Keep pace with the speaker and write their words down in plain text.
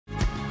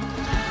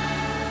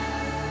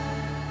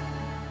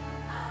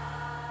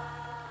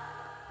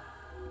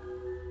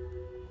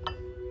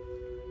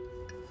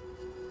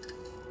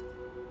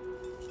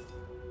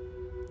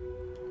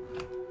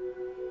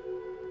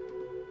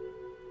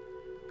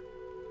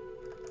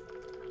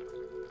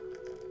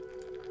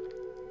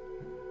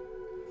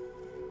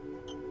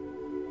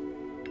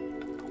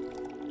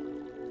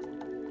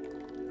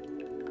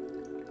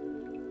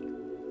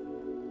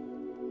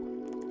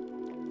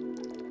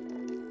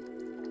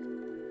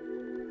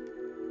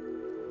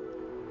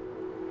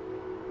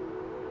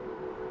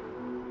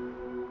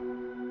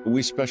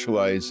We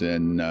specialize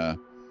in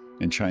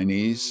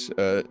Chinese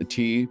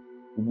tea.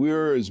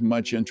 We're as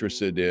much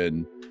interested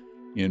in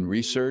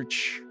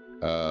research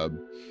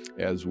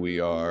as we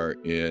are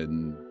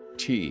in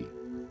tea.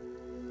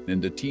 In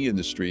the tea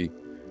industry,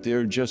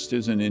 there just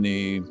isn't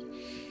any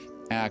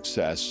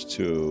access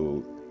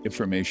to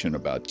information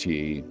about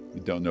tea.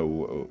 You don't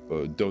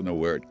know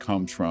where it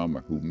comes from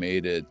or who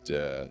made it.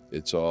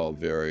 It's all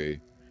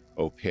very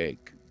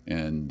opaque.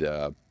 And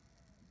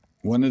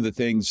one of the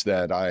things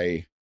that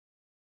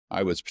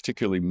I was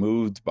particularly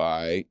moved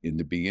by in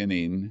the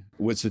beginning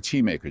was the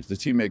tea makers. The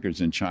tea makers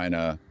in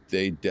China,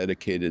 they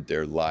dedicated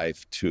their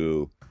life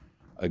to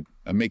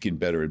making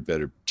better and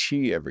better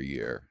tea every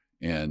year.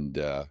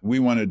 And we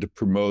wanted to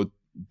promote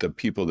the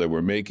people that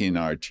were making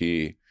our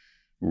tea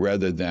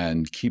rather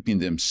than keeping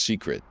them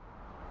secret.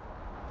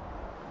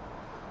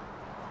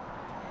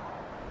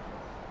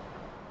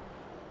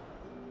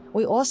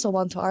 We also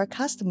want our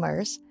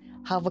customers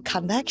have a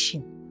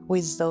connection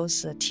with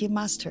those tea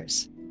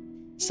masters.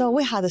 So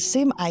we had the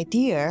same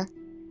idea,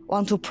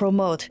 want to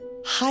promote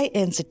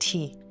high-end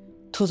tea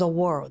to the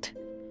world.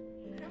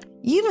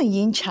 Even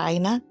in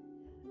China,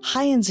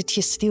 high-end tea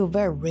is still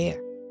very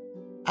rare.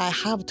 I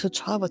have to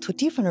travel to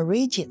different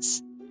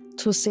regions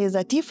to see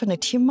the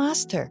different tea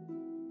master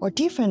or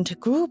different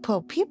group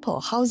of people,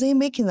 how they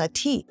making the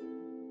tea.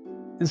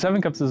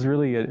 Seven Cups is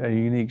really a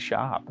unique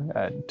shop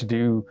to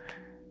do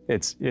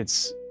its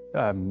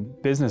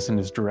business in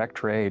its direct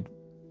trade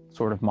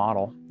sort of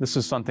model. This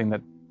is something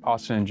that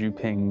Austin and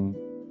Zhuping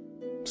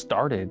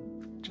started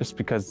just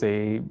because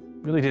they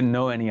really didn't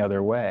know any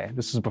other way.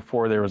 This is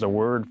before there was a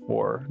word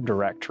for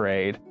direct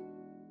trade.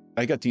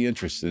 I got the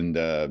interest in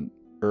the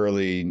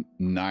early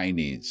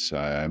 90s.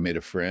 I made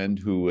a friend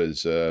who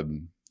was a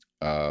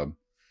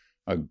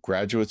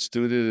graduate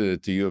student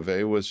at the U of A.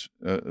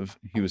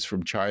 He was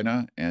from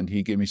China, and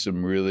he gave me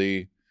some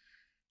really,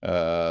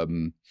 I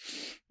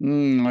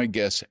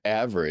guess,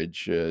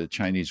 average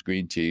Chinese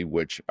green tea,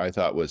 which I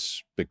thought was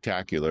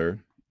spectacular.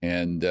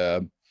 And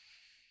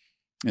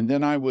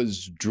then I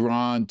was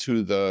drawn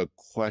to the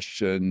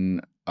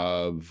question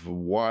of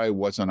why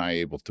wasn't I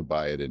able to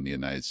buy it in the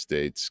United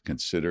States,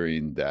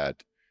 considering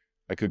that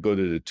I could go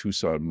to the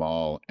Tucson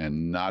Mall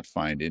and not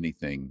find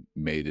anything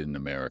made in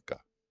America.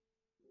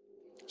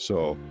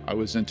 So I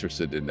was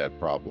interested in that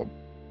problem.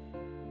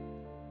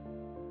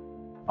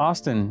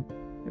 Austin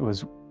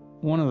was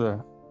one of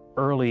the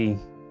early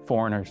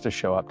foreigners to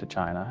show up to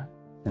China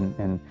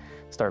and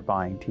start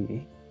buying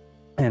tea.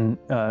 And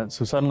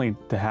so suddenly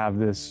to have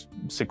this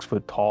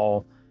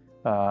 6-foot-tall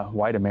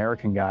white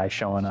American guy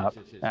showing up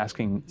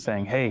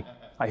saying, hey,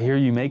 I hear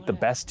you make the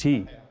best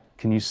tea.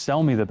 Can you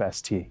sell me the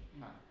best tea?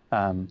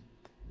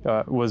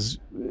 Was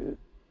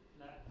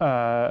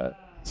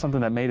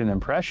something that made an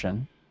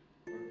impression.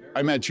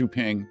 I met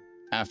Zhuping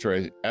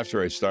after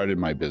I started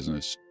my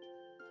business.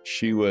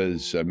 She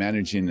was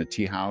managing a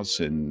tea house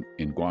in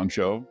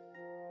Guangzhou.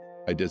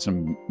 I did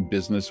some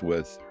business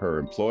with her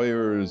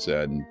employers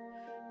and,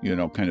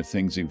 kind of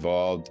things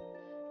evolved.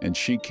 And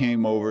she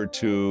came over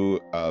to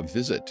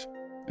visit.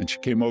 And she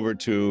came over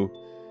to,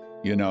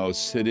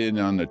 sit in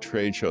on the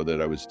trade show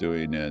that I was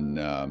doing in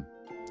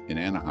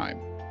Anaheim.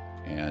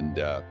 And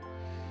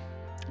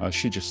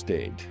she just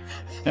stayed.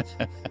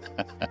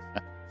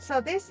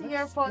 So this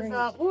year for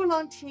the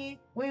oolong tea,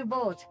 we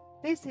vote.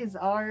 This is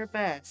our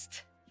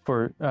best.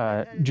 For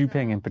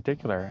Zhuping in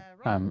particular,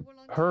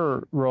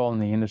 her role in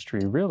the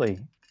industry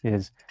really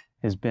has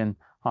been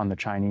on the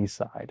Chinese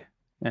side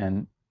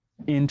and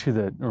into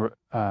the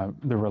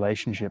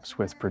relationships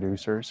with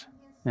producers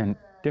and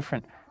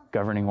different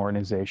governing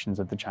organizations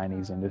of the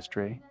Chinese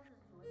industry.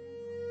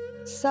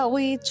 So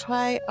we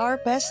try our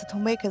best to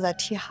make the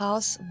tea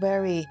house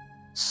very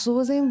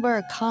soothing,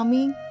 very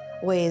calming,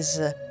 with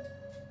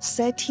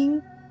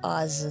setting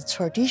as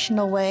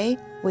traditional way,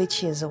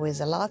 which is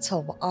with lots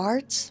of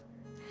arts.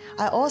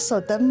 I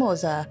also demo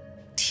the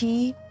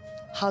tea,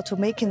 how to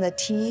making the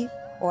tea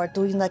or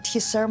doing the tea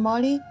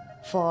ceremony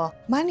for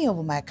many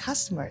of my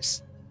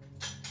customers.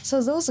 So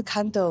those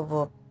kind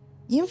of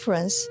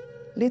influence,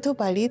 little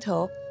by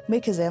little,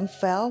 make them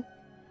feel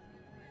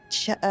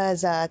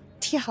the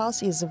tea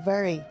house is a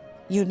very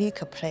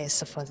unique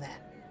place for them.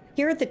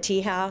 Here at the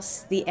tea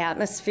house, the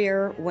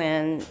atmosphere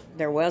when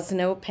there was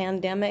no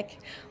pandemic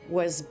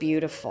was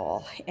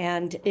beautiful.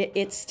 And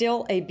it's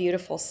still a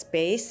beautiful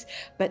space,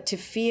 but to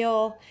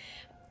feel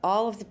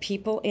all of the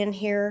people in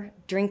here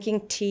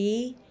drinking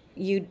tea,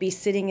 you'd be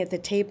sitting at the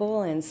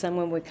table and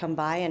someone would come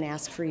by and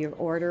ask for your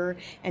order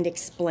and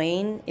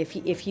explain.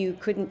 If you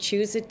couldn't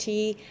choose a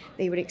tea,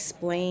 they would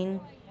explain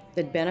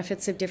the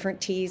benefits of different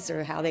teas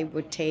or how they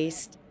would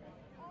taste.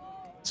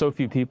 So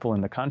few people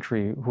in the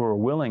country who are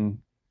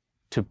willing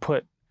to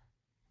put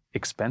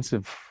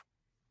expensive,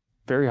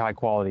 very high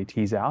quality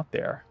teas out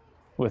there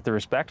with the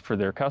respect for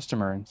their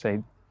customer and say,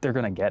 they're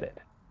gonna get it.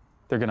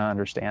 They're gonna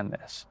understand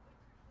this.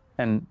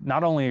 And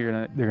not only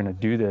are they're gonna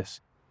do this,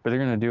 but they're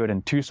gonna do it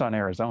in Tucson,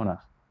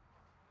 Arizona.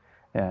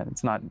 And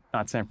it's not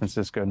San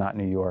Francisco, not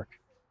New York.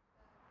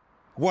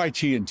 Why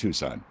tea in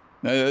Tucson?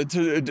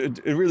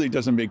 It really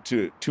doesn't make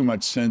too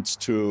much sense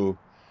to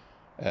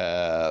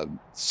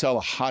sell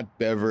a hot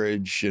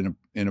beverage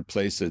in a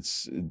place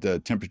that's the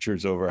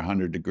temperature's over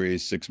 100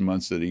 degrees 6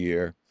 months of the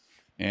year,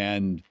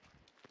 and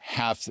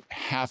half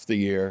the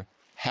year,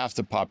 half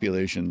the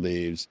population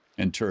leaves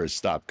and tourists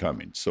stop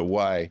coming. So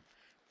why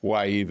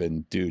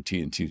even do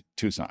tea in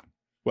Tucson?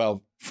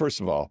 Well,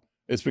 first of all,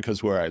 it's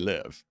because where I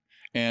live,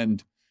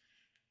 and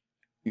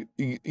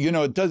you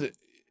know,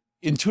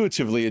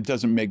 intuitively it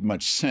doesn't make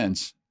much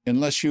sense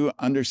unless you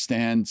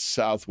understand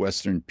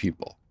Southwestern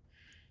people.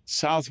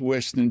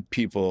 Southwestern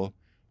people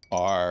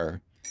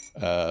are,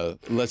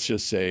 let's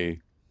just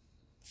say,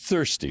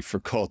 thirsty for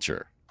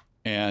culture.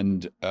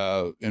 And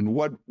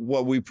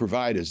what we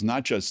provide is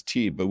not just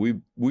tea, but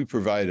we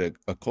provide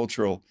a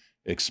cultural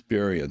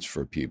experience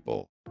for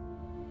people.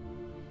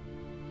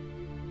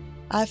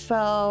 I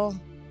felt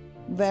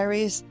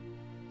very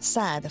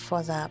sad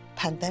for the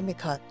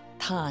pandemic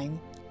time.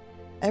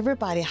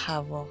 Everybody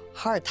have a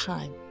hard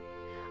time.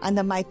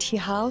 And my tea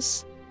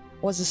house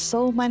was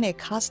so many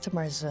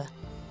customers,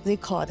 they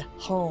called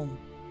home.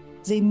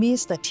 They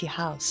missed the tea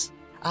house.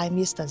 I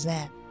missed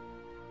them.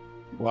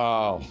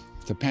 Wow,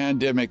 the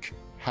pandemic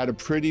had a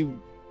pretty,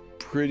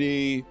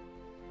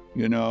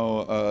 you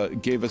know,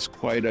 gave us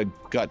quite a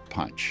gut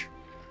punch.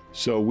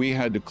 So we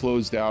had to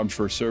close down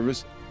for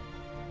service.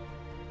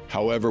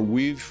 However,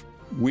 we've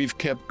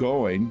kept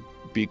going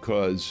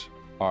because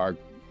our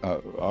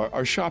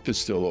shop is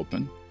still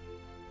open,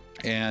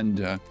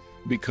 and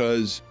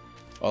because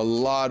a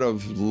lot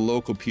of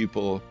local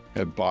people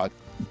have bought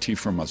tea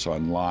from us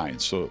online.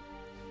 So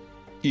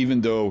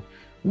even though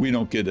we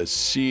don't get to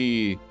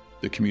see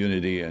the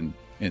community and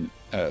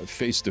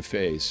face to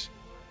face,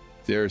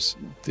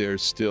 they're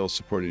still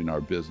supporting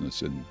our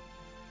business, and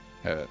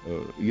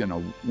you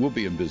know, we'll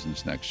be in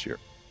business next year.